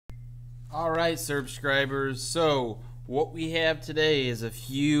All right, subscribers. So what we have today is a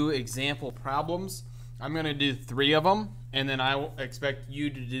few example problems. I'm going to do 3 of them, and then I will expect you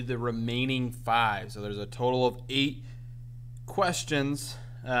to do the remaining 5. So there's a total of 8 questions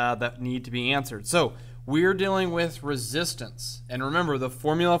that need to be answered. So we're dealing with resistance. And remember, the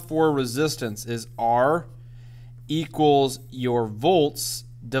formula for resistance is R equals your volts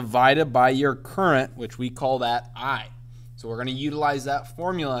divided by your current, which we call that I. So we're going to utilize that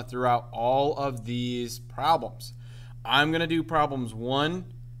formula throughout all of these problems. I'm going to do problems 1,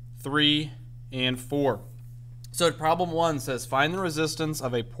 3, and 4. So problem 1 says find the resistance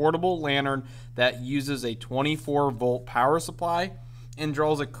of a portable lantern that uses a 24 volt power supply and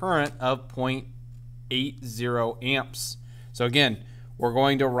draws a current of 0.80 amps. So again, we're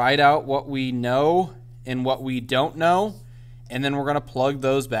going to write out what we know and what we don't know, and then we're going to plug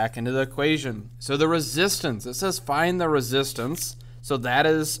those back into the equation. So the resistance, it says find the resistance. So that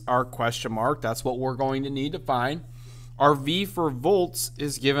is our question mark. That's what we're going to need to find. Our V for volts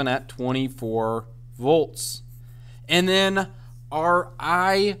is given at 24 volts. And then our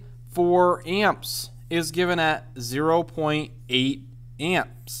I for amps is given at 0.8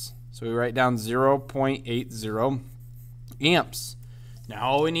 amps. So we write down 0.80 amps. Now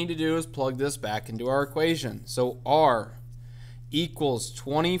all we need to do is plug this back into our equation. So R equals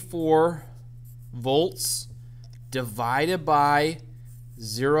 24 volts divided by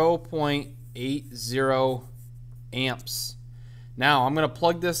 0.80 amps. Now I'm going to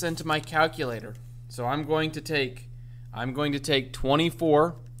plug this into my calculator. So I'm going to take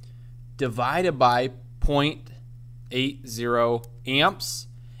 24 divided by 0.80 amps,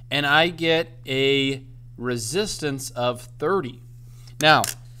 and I get a resistance of 30. Now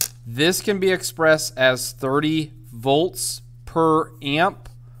this can be expressed as 30 volts per amp,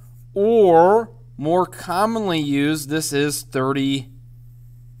 or more commonly used, this is 30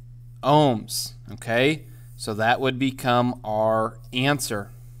 ohms. Okay, so that would become our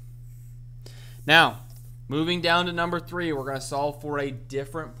answer. Now moving down to number 3, we're going to solve for a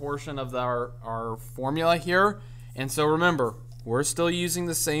different portion of our formula here. And so remember, we're still using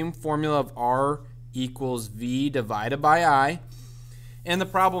the same formula of R equals V divided by I. And the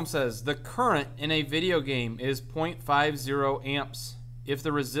problem says the current in a video game is 0.50 amps. If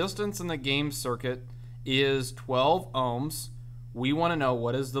the resistance in the game circuit is 12 ohms, we want to know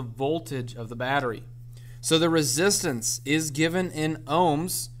what is the voltage of the battery. So the resistance is given in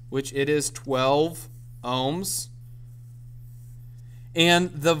ohms, which it is 12 ohms.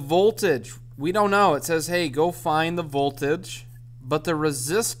 And the voltage, we don't know. It says, hey, go find the voltage. But the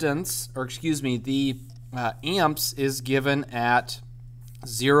resistance, or excuse me, the amps is given at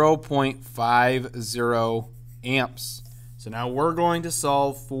 0.50 amps. So now we're going to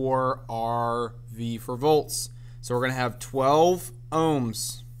solve for our V for volts. So we're going to have 12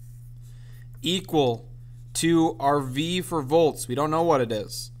 ohms equal to our V for volts. We don't know what it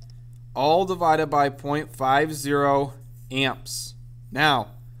is. All divided by 0.50 amps.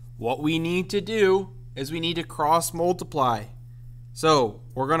 Now, what we need to do is we need to cross multiply. So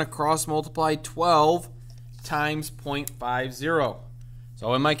we're going to cross multiply 12 times 0.50.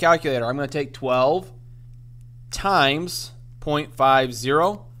 So in my calculator, I'm going to take 12 times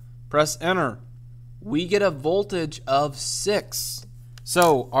 0.50, press enter. We get a voltage of 6.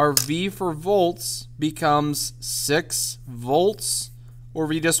 So our V for volts becomes 6 volts, or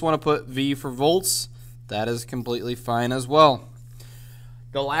if you just want to put V for volts, that is completely fine as well.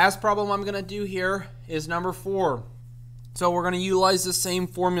 The last problem I'm going to do here is number 4. So we're going to utilize the same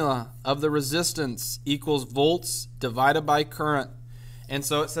formula of the resistance equals volts divided by current. And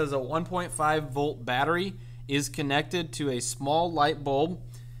so it says a 1.5 volt battery is connected to a small light bulb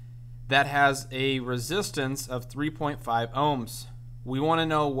that has a resistance of 3.5 ohms. We want to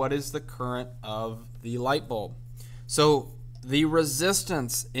know what is the current of the light bulb. So the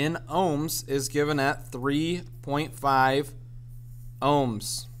resistance in ohms is given at 3.5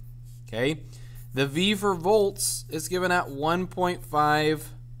 ohms. Okay. The V for volts is given at 1.5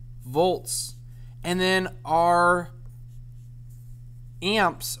 volts. And then our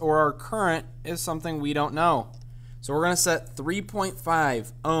amps, or our current, is something we don't know. So we're going to set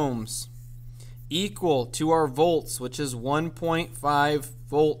 3.5 ohms equal to our volts, which is 1.5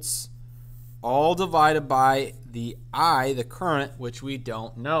 volts, all divided by the I, the current, which we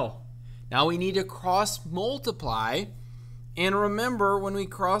don't know. Now we need to cross multiply, and remember, when we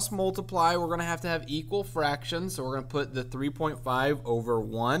cross multiply, we're going to have equal fractions. So we're going to put the 3.5 over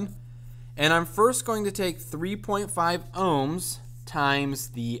 1, and I'm first going to take 3.5 ohms times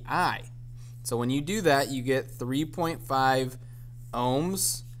the I. So when you do that, you get 3.5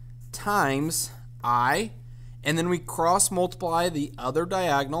 ohms times I, and then we cross multiply the other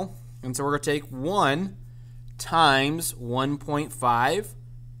diagonal, And so we're going to take 1 times 1.5,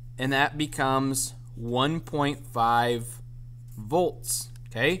 and that becomes 1.5 volts.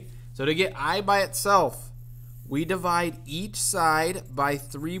 Okay? So to get I by itself, we divide each side by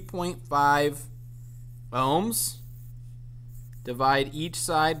 3.5 ohms. Divide each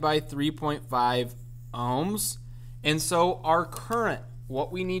side by 3.5 ohms. And so our current,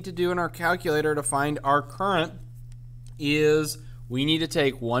 what we need to do in our calculator to find our current is we need to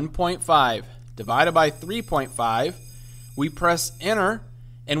take 1.5 divided by 3.5. We press enter,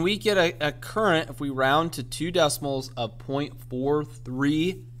 and we get a current, if we round to 2 decimals, of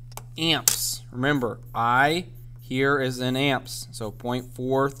 0.43 amps. Remember, I here is in amps, so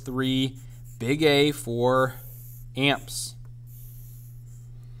 0.43 big A for amps.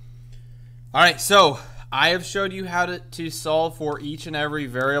 All right, so I have showed you how to solve for each and every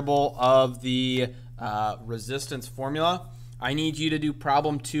variable of the resistance formula. I need you to do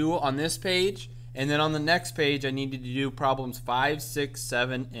problem 2 on this page, and then on the next page I need you to do problems 5, 6,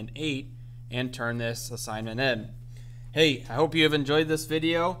 7, and 8 and turn this assignment in. Hey, I hope you have enjoyed this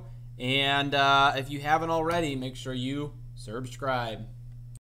video, and if you haven't already, make sure you subscribe.